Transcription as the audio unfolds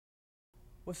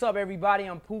What's up, everybody?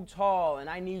 I'm Pooch Hall, and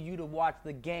I need you to watch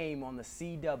the game on the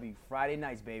CW Friday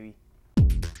nights, baby.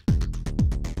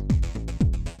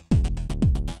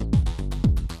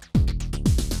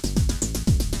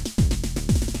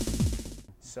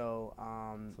 So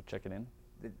check it in.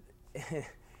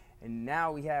 And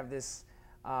now we have this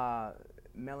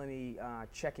Melanie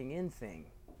checking in thing.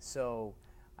 So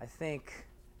I think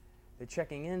the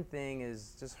checking in thing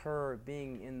is just her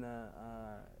being in the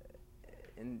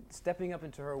and stepping up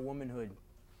into her womanhood,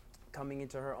 coming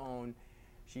into her own.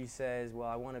 She says, well,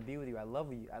 I want to be with you, I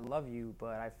love you,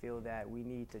 but I feel that we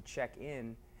need to check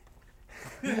in.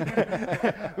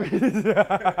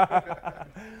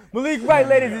 Malik Wright,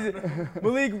 ladies,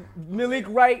 Malik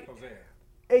Wright,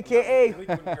 aka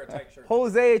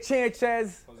Hosea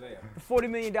Chanchez, the $40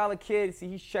 million kid. See,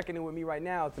 he's checking in with me right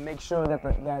now to make sure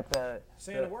that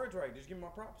saying the words right. Did you give me my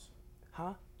props?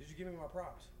 Huh? Did you give me my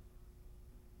props?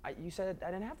 You said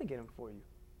I didn't have to get him for you.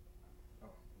 Oh,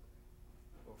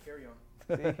 well, carry on.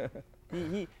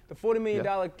 See, the $40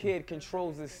 million kid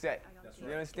controls this set. That's right.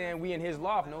 You understand? We in his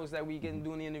loft knows that we getting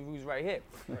doing the interviews right here.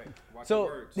 Right. Watch So,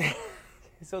 the words.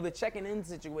 so the checking in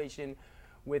situation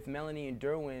with Melanie and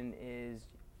Derwin is,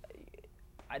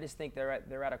 I just think they're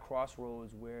at a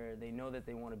crossroads where they know that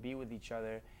they want to be with each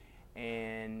other,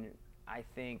 and I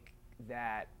think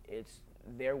that it's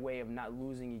their way of not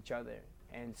losing each other.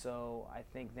 And so I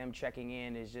think them checking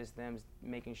in is just them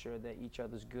making sure that each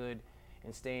other's good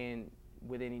and staying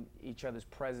within each other's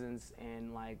presence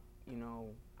and, like, you know,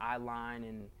 eye line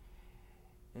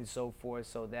and so forth,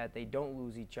 so that they don't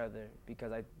lose each other,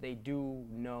 because they do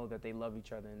know that they love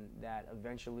each other and that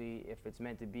eventually, if it's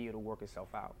meant to be, it'll work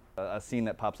itself out. A scene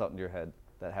that pops out into your head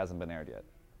that hasn't been aired yet,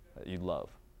 that you'd love.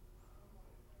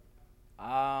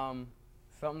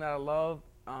 Something that I love.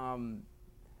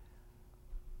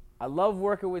 I love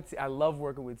working with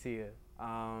Tia.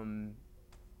 I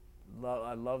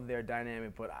love their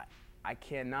dynamic, but I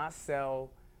cannot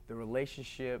sell the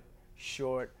relationship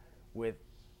short with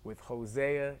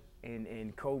Hosea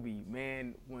and Kobe.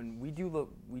 Man, when we do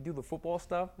the football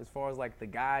stuff, as far as like the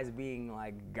guys being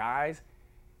like guys,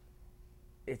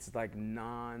 it's like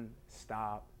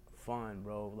non-stop fun,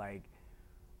 bro. Like,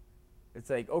 it's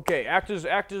like, okay, actors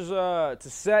to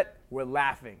set, we're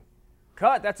laughing.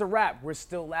 Cut, that's a wrap. We're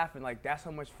still laughing. Like, that's how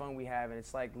much fun we have, and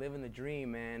it's like living the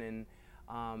dream, man.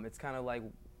 And it's kind of like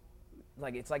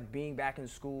it's like being back in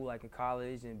school, like in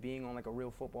college, and being on like a real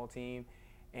football team,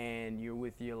 and you're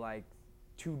with your like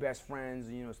two best friends,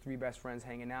 you know, 3 best friends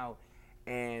hanging out.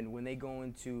 And when they go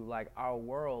into like our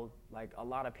world, like a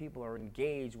lot of people are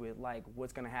engaged with like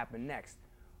what's gonna happen next.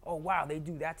 Oh wow, they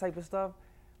do that type of stuff.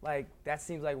 Like, that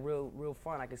seems like real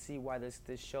fun. I can see why this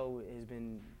show has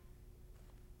been.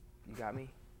 You got me?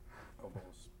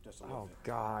 Almost. Just a little bit.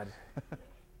 God.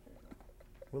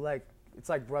 We're like, it's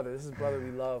like brother. This is brother we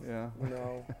love. Yeah. You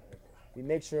know, we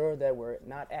make sure that we're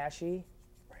not ashy.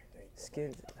 Right, there you go.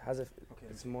 Skin, how's it? Okay.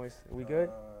 It's moist. Are we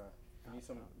good? You need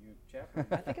some, you chap?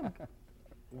 I think I'm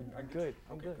good.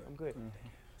 I'm Okay, good.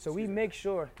 So we make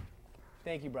sure.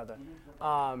 Thank you, brother.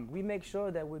 We make sure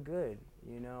that we're good.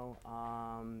 You know,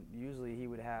 usually he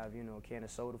would have, you know, a can of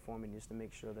soda for me just to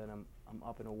make sure that I'm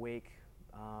up and awake.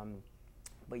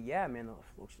 But yeah, man, the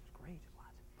looks great.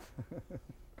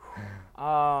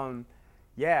 What?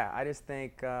 Yeah, I just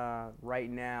think right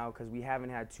now, because we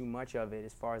haven't had too much of it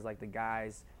as far as like the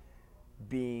guys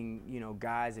being, you know,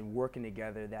 guys and working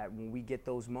together, that when we get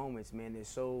those moments, man, there's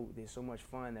so much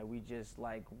fun that we just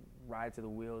like ride till the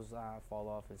wheels fall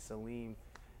off. And Salim,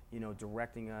 you know,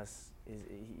 directing us,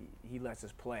 he lets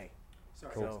us play.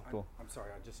 Sorry, Cool. Cool. I'm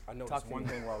sorry. I noticed one me.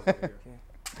 thing while I was over here.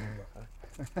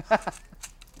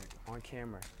 On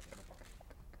camera.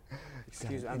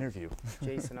 Excuse me. Interview.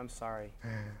 Jason, I'm sorry.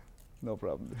 No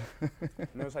problem.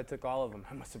 Notice I took all of them.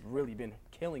 I must have really been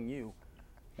killing you.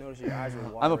 Notice your eyes were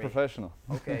watering. I'm a professional.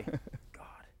 Okay.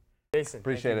 God. Jason,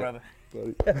 Appreciate thank you,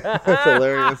 it. brother. That's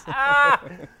hilarious.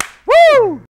 Woo!